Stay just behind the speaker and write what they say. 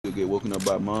get woken up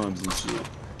by moms and shit.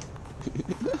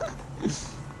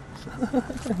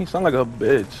 He sound like a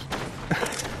bitch.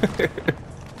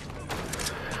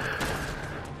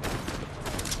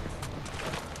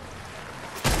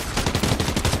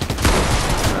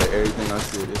 Everything I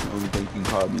said, that's the only thing you can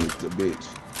call me is the bitch.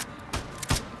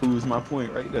 Proves my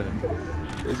point right there.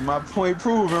 It's my point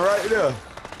proven right there.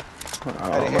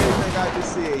 Out of everything I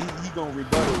just said, he gonna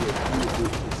rebuttal with you a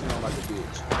bitch. You sound like a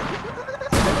bitch.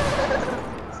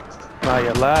 Nah,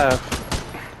 you laugh.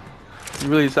 You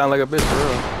really sound like a bitch for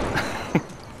real.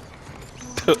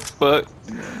 The fuck?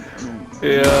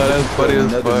 Yeah, that's funny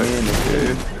as fuck.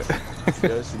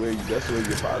 That's where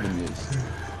your problem is.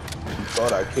 You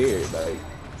thought I cared, like.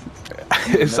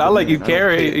 It sounds like you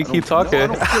care. You keep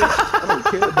talking. No, I don't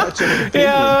care about your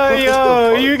opinion.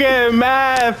 Yo, you getting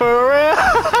mad for real?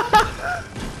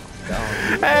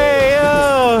 Hey,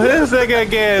 yo, this nigga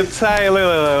getting tight.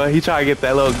 Look, he trying to get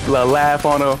that little laugh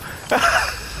on him.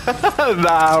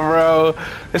 Nah, bro.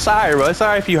 It's alright, bro. It's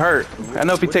alright if you hurt. I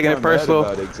know if you're taking it personal.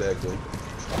 Exactly.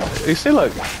 You see,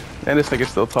 look. And this nigga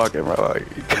still talking, bro. Like,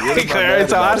 every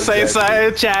time I say something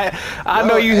in chat, I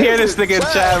know you hear this nigga in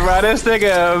chat, bro. This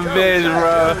nigga a bitch,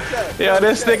 bro. Yo,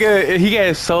 this nigga, he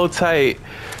getting so tight.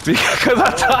 Because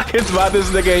I'm talking about this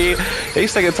nigga.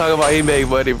 He's talking about he make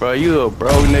money, bro. You a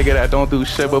bro nigga that don't do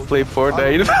shit but play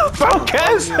Fortnite. You know, broke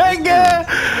ass nigga.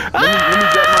 Let me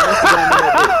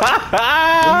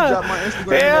drop my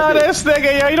Instagram. Yeah, this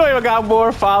nigga, yo, you don't even got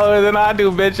more followers than I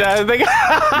do, bitch ass nigga.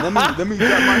 let me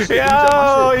drop my shit.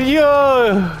 Yo,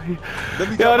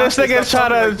 this nigga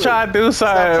try to do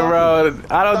something, bro.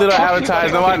 I don't do the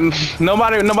advertising.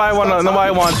 Nobody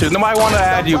wants you. Nobody want to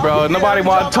add you, bro. Nobody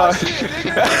want to talk.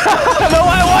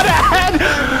 Nobody want to add.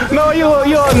 No, you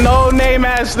a no name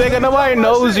ass nigga. Nobody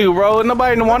knows you, bro.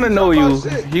 Nobody want to know you.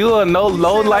 You a no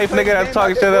low life nigga that's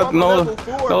talking shit up. Know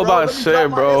about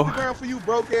shit, bro.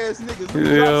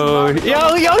 Yo,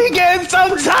 he getting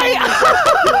so tight.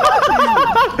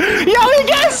 Yo, he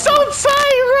getting so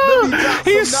tight, bro.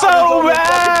 He's so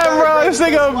mad, bro. This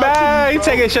nigga mad. He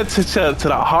taking shit to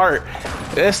the heart.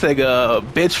 This nigga a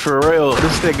bitch for real.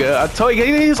 This nigga, I told you,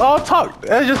 he's all talk.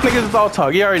 That's just niggas is all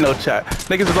talk. You already know, chat.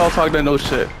 Niggas is all talk, that no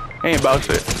shit. Ain't about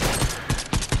shit.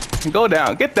 Go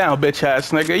down. Get down, bitch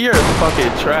ass nigga. You're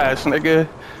fucking trash, nigga. You're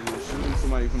shooting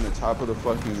somebody from the top of the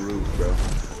fucking roof, bro.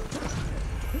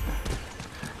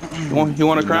 You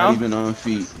want a crown? Not even on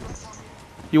feet.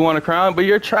 You want a crown? But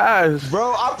you're trash.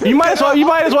 Bro, you might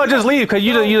as well just leave, cause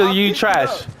you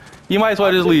trash. You might as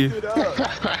well just leave.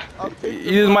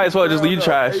 You just might as well just leave. You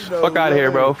trash. Fuck out of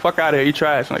here, bro. Fuck out of here. You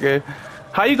trash, nigga.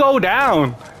 How you go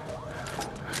down?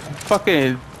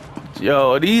 Fucking,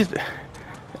 yo, these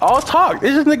all talk.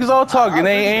 This just niggas all talk, and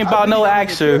they ain't about no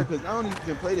action. I don't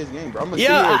even play this game, bro.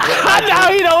 Yeah, now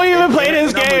he don't even play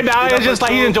this game. Now it's just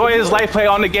like he's enjoying his life, play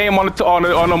on the game on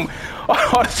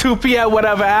 2 p.m.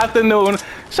 whatever afternoon.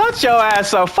 Shut your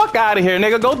ass up. Fuck out of here,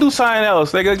 nigga. Go do something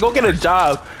else, nigga. Go get a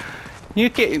job. You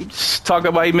can't talk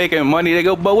about you making money,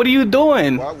 nigga, but what are you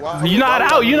doing? You're not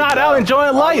out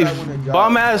enjoying life.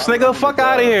 Bum ass nigga, fuck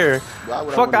out of here.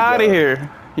 Fuck out of here.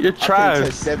 You're trash.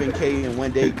 7K in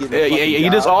one day. Yeah, you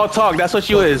just all talk. That's what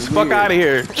you is. Fuck out of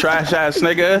here, trash ass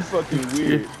nigga. Fucking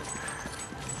weird.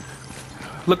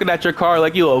 Looking at your car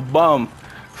like you a bum.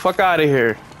 Fuck out of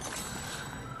here.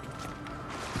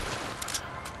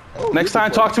 Next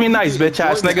time, talk to me nice, bitch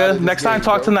ass nigga. Next time,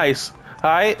 talk to nice.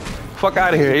 Alright? Fuck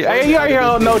out of here. Hey, you already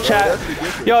heard no chat.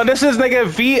 Yo, this is nigga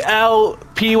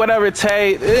VLP, whatever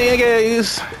Tay. Nigga,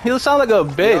 he sound like a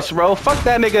bitch, bro. Fuck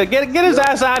that nigga. Get his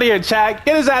ass out of here, chat.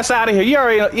 Get his ass out of here. You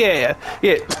already know. Yeah.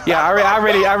 I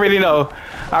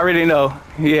already know.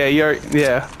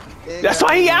 Yeah. That's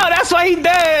why he out. That's why he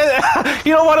dead.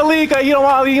 You don't want to leave cause you don't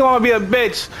want to be a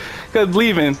bitch. Cause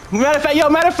leaving.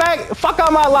 Matter of fact, fuck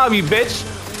out my lobby, bitch.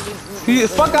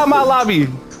 Fuck out my lobby.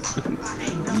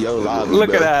 Yo, lobby, look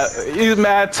bro. at that. He's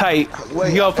mad tight.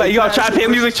 You gonna try to play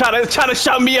music, try to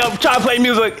shut me up, try to play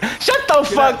music. Shut the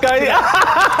fuck up.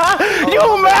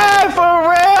 You mad for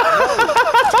real?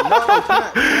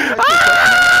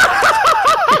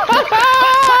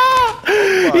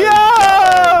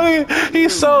 Yo,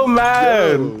 he's so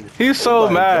mad. He's so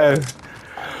mad.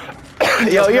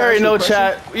 Yo, you already know,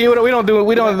 chat. We don't deal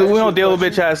with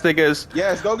bitch ass niggas.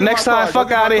 Yes, go get next my time, car.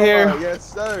 fuck out of here.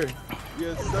 Yes, sir.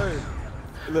 Yes, sir.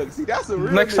 Look, see, that's a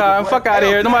real next nigga, time, boy. fuck out of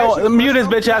here. Nobody mute this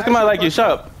bitch ass. Nobody like you. Shut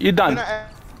up. You done.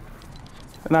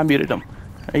 And I muted him.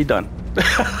 Are you done?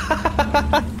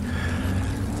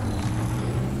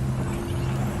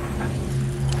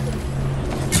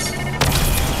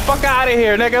 Fuck out of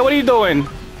here, nigga. What are you doing?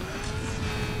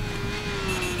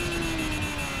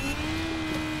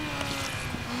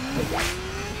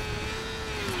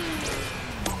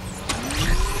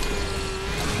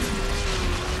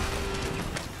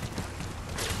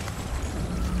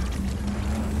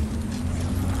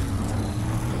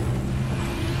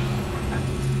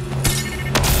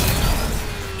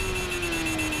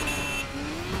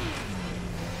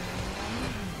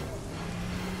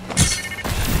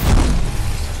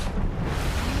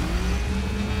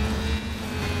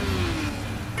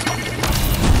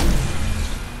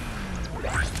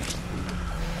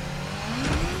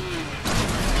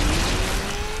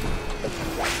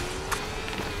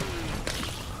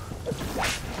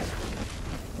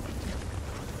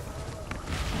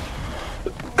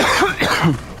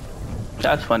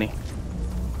 That's funny.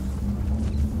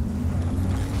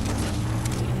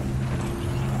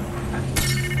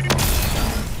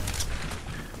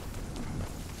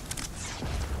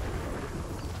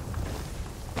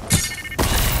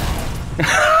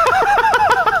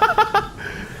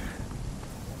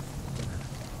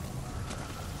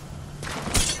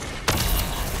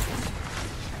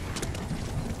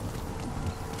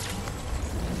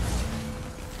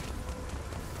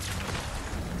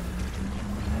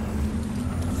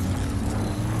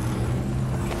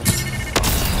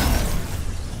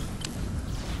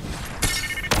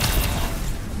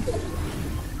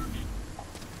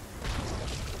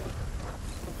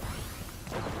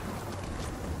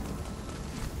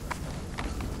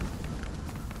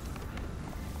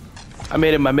 I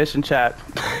made it my mission, chat.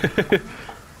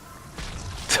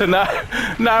 To not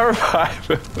revive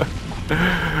him.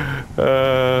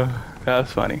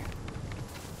 That's funny.